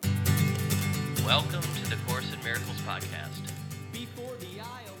Welcome to the Course in Miracles podcast. Before the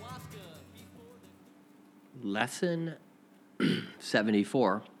ayahuasca. Lesson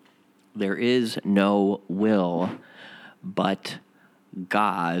 74. There is no will but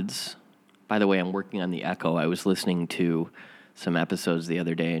God's. By the way, I'm working on the echo. I was listening to some episodes the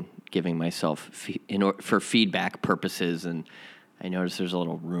other day and giving myself for feedback purposes, and I noticed there's a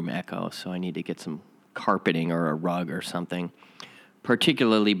little room echo, so I need to get some carpeting or a rug or something,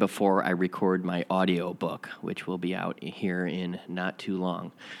 particularly before I record my audio book, which will be out here in not too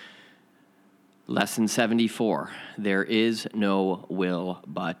long. Lesson 74, there is no will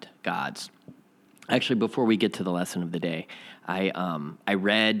but God's. Actually, before we get to the lesson of the day, I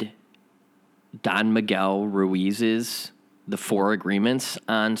read Don Miguel Ruiz's The Four Agreements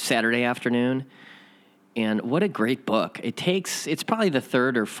on Saturday afternoon, and what a great book. It's probably the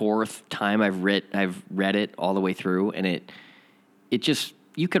third or fourth time I've read it all the way through, and it just,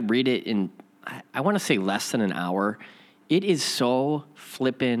 you could read it in, I want to say less than an hour. It is so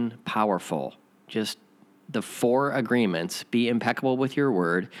flippin' powerful. Just the four agreements: be impeccable with your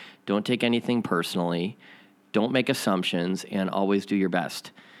word, don't take anything personally, don't make assumptions, and always do your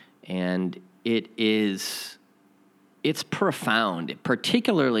best. And it's profound.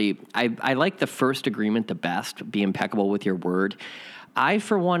 Particularly, I like the first agreement the best: be impeccable with your word. I,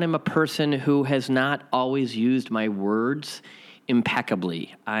 for one, am a person who has not always used my words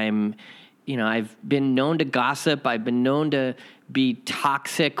impeccably. I've been known to gossip. I've been known to be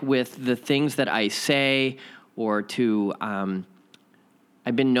toxic with the things that I say, or I've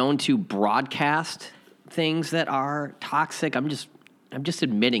been known to broadcast things that are toxic. I'm just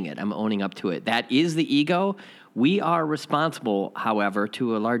admitting it. I'm owning up to it. That is the ego. We are responsible, however,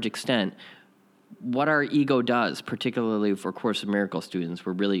 to a large extent. What our ego does, particularly for Course in Miracles students,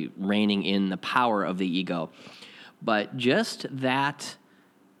 we're really reining in the power of the ego. But just that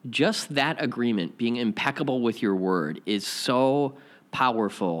agreement, being impeccable with your word, is so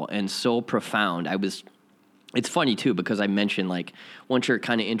powerful and so profound. It's funny too, because I mentioned, like, once you're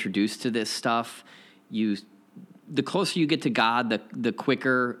kind of introduced to this stuff, the closer you get to God, the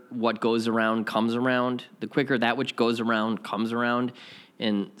quicker what goes around comes around, the quicker that which goes around comes around.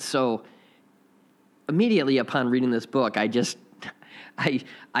 And so immediately upon reading this book,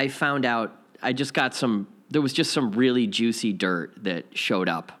 I found out, there was just some really juicy dirt that showed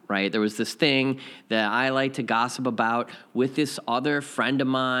up, right? There was this thing that I like to gossip about with this other friend of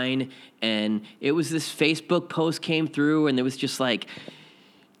mine, and it was this Facebook post came through, and it was just like,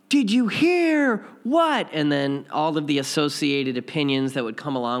 did you hear what? And then all of the associated opinions that would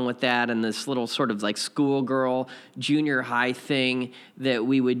come along with that, and this little sort of like schoolgirl, junior high thing that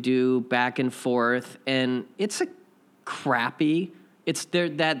we would do back and forth. And it's a crappy,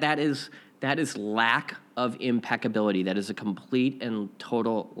 that is lack of impeccability. That is a complete and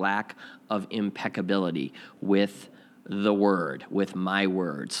total lack of impeccability with the word, with my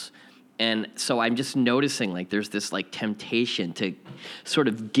words. And so I'm just noticing, like, there's this like temptation to sort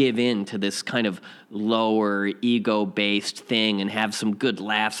of give in to this kind of lower ego-based thing and have some good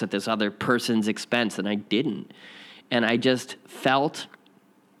laughs at this other person's expense, and I didn't. And I just felt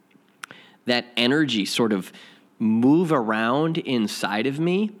that energy sort of move around inside of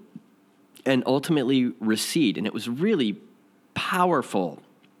me and ultimately recede. And it was really powerful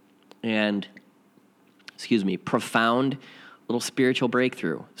and, profound little spiritual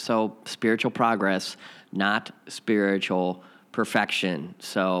breakthrough. So spiritual progress, not spiritual perfection.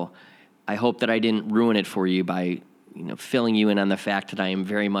 So I hope that I didn't ruin it for you by, filling you in on the fact that I am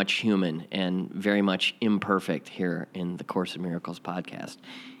very much human and very much imperfect here in the Course in Miracles podcast.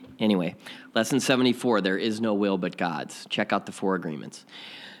 Anyway, lesson 74, there is no will but God's. Check out the four agreements.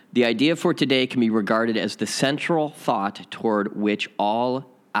 The idea for today can be regarded as the central thought toward which all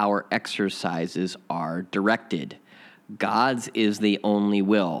our exercises are directed. God's is the only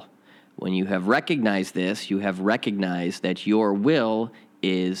will. When you have recognized this, you have recognized that your will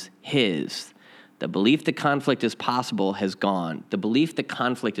is His. The belief that conflict is possible has gone. The belief that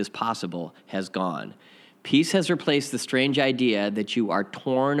conflict is possible has gone. Peace has replaced the strange idea that you are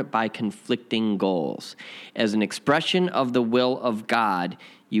torn by conflicting goals. As an expression of the will of God,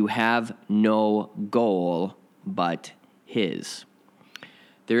 you have no goal but His.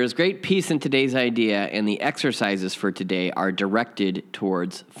 There is great peace in today's idea, and the exercises for today are directed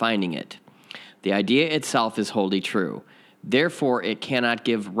towards finding it. The idea itself is wholly true. Therefore, it cannot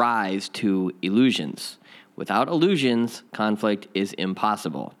give rise to illusions. Without illusions, conflict is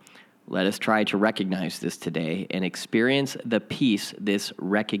impossible. Let us try to recognize this today and experience the peace this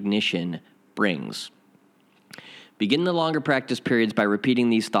recognition brings. Begin the longer practice periods by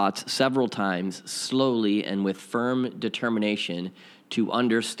repeating these thoughts several times, slowly and with firm determination, to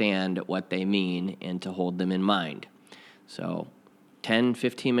understand what they mean and to hold them in mind. So 10,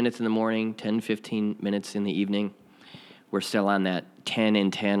 15 minutes in the morning, 10, 15 minutes in the evening. We're still on that 10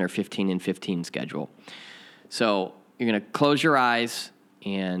 and 10 or 15 and 15 schedule. So you're going to close your eyes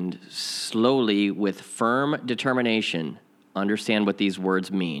and slowly, with firm determination, understand what these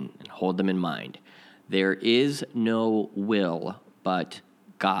words mean and hold them in mind. There is no will but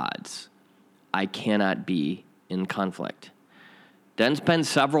God's. I cannot be in conflict. Then spend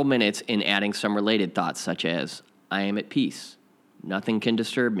several minutes in adding some related thoughts, such as, I am at peace. Nothing can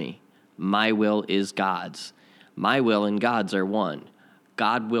disturb me. My will is God's. My will and God's are one.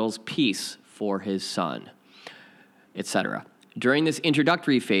 God wills peace for his Son, etc. During this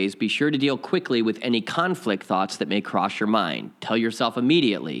introductory phase, be sure to deal quickly with any conflict thoughts that may cross your mind. Tell yourself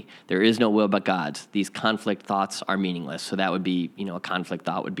immediately, there is no will but God's. These conflict thoughts are meaningless. So that would be, a conflict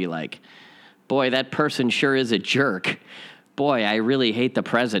thought would be like, boy, that person sure is a jerk. Boy, I really hate the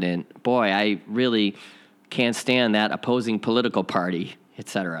president. Boy, I really can't stand that opposing political party,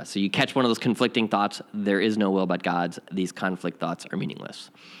 etc. So you catch one of those conflicting thoughts, there is no will but God's. These conflict thoughts are meaningless.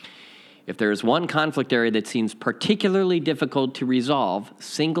 If there is one conflict area that seems particularly difficult to resolve,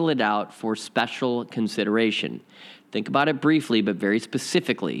 single it out for special consideration. Think about it briefly, but very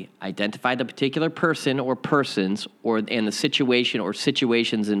specifically. Identify the particular person or persons and the situation or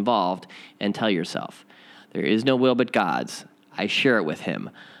situations involved, and tell yourself, there is no will but God's. I share it with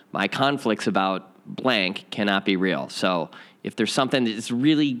him. My conflicts about blank cannot be real. So if there's something that is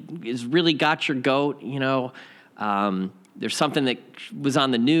really got your goat, there's something that was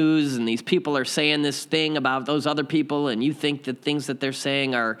on the news and these people are saying this thing about those other people and you think the things that they're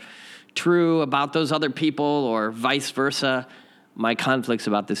saying are true about those other people or vice versa, my conflicts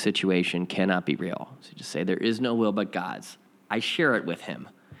about this situation cannot be real. So just say, there is no will but God's. I share it with him.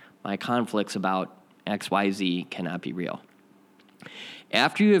 My conflicts about XYZ cannot be real.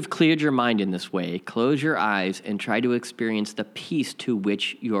 After you have cleared your mind in this way, close your eyes and try to experience the peace to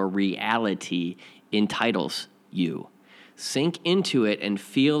which your reality entitles you. Sink into it and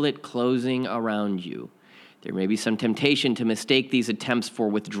feel it closing around you. There may be some temptation to mistake these attempts for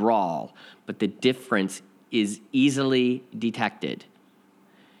withdrawal, but the difference is easily detected.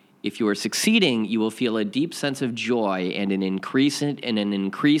 If you are succeeding, you will feel a deep sense of joy and an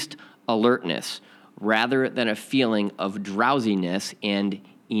increased alertness, rather than a feeling of drowsiness and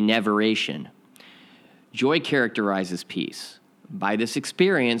enervation. Joy characterizes peace. By this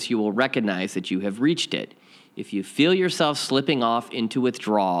experience, you will recognize that you have reached it. If you feel yourself slipping off into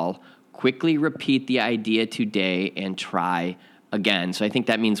withdrawal, quickly repeat the idea today and try again. So I think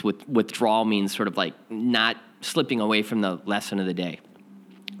that means withdrawal means sort of like not slipping away from the lesson of the day.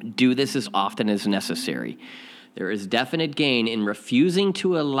 Do this as often as necessary. There is definite gain in refusing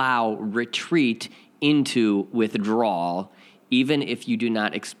to allow retreat into withdrawal, even if you do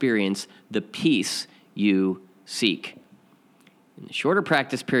not experience the peace you seek. In the shorter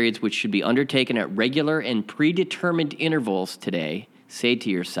practice periods, which should be undertaken at regular and predetermined intervals today, say to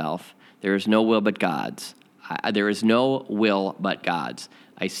yourself, there is no will but God's. There is no will but God's.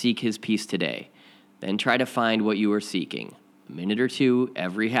 I seek his peace today. Then try to find what you are seeking. A minute or two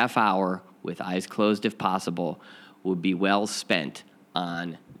every half hour, with eyes closed if possible, would be well spent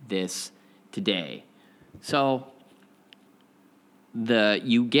on this today. So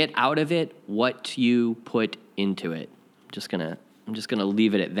you get out of it what you put into it. I'm just gonna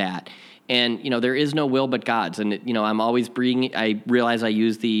leave it at that. And there is no will but God's. And I'm always I realize I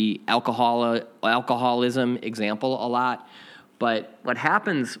use the alcoholism example a lot. But what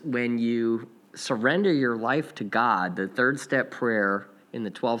happens when you surrender your life to God? The third step prayer in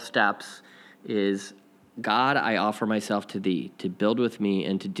the 12 steps is, God, I offer myself to thee, to build with me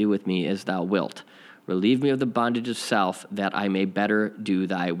and to do with me as thou wilt. Relieve me of the bondage of self, that I may better do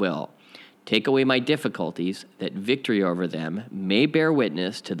thy will. Take away my difficulties, that victory over them may bear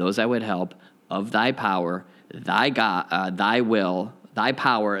witness to those I would help of thy power, thy God, thy will, thy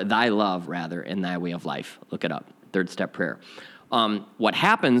power, thy love, rather, and thy way of life. Look it up. Third step prayer. What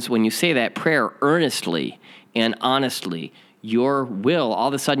happens when you say that prayer earnestly and honestly, your will, all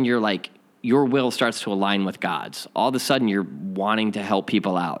of a sudden your will starts to align with God's. All of a sudden, you're wanting to help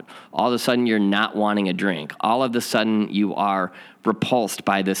people out. All of a sudden, you're not wanting a drink. All of a sudden, you are repulsed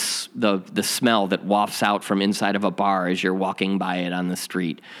by the smell that wafts out from inside of a bar as you're walking by it on the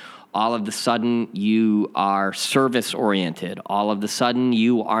street. All of a sudden, you are service-oriented. All of a sudden,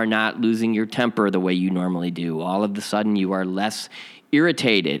 you are not losing your temper the way you normally do. All of a sudden, you are less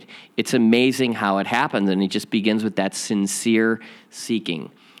irritated. It's amazing how it happens, and it just begins with that sincere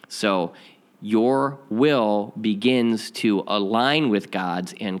seeking. So your will begins to align with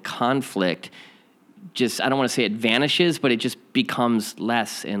God's, and conflict I don't want to say it vanishes, but it just becomes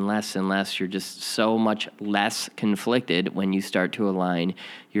less and less and less. You're just so much less conflicted when you start to align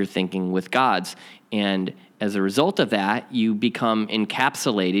your thinking with God's. And as a result of that, you become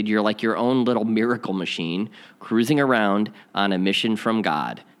encapsulated. You're like your own little miracle machine cruising around on a mission from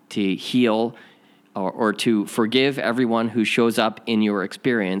God to heal or to forgive everyone who shows up in your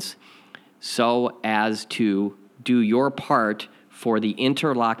experience so as to do your part for the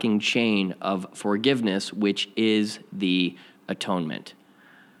interlocking chain of forgiveness, which is the atonement.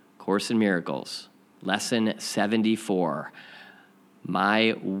 Course in Miracles, Lesson 74.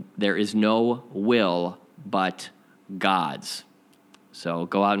 There is no will but God's. So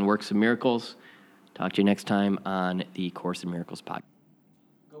go out and work some miracles. Talk to you next time on the Course in Miracles podcast.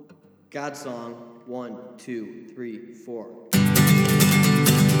 God song, 1, 2, 3, 4.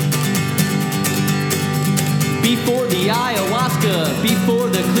 Before the ayahuasca, before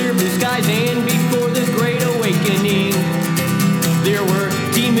the clear blue skies, and before the great awakening, there were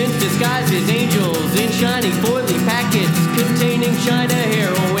demons disguised as angels in shiny foily packets containing China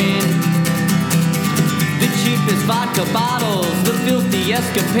heroin. The cheapest vodka bottles, the filthy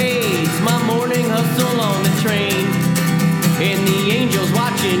escapades, my morning hustle on the train. And the angels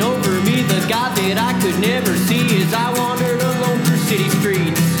watching over me, the God that I could never see as I wandered alone through city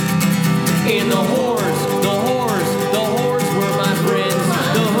streets. And the whores were my friends,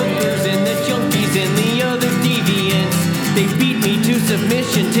 the hookers and the junkies and the other deviants. They beat me to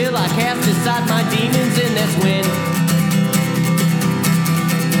submission till I cast aside my demons, and that's when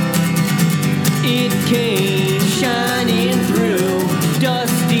it came shining through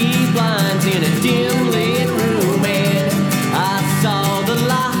dusty blinds in a dim lit room, and I saw the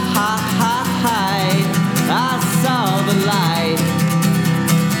light. I saw the light.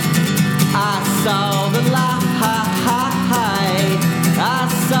 I saw the light. I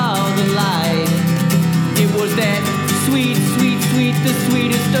saw the light. It was that sweet, sweet, sweet, the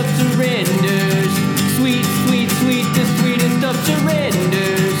sweetest of surrenders. Sweet, sweet, sweet, the sweetest of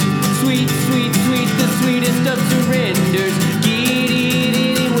surrenders. Sweet, sweet, sweet, the sweetest of surrenders. Get it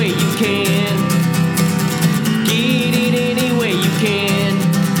any way you can. Get it any way you can.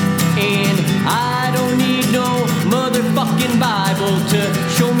 And I don't need no motherfucking Bible to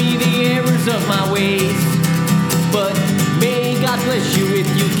show me the errors of my ways. But may God bless you if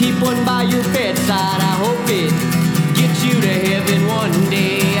you keep one by your bedside. I hope it gets you to heaven one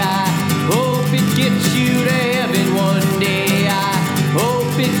day. I hope it gets you to heaven one day. I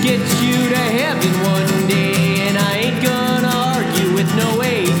hope it gets you to heaven one day. And I ain't gonna argue with no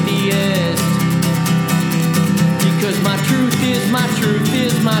atheist, because my truth is my truth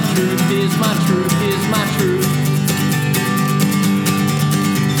is my truth is my truth.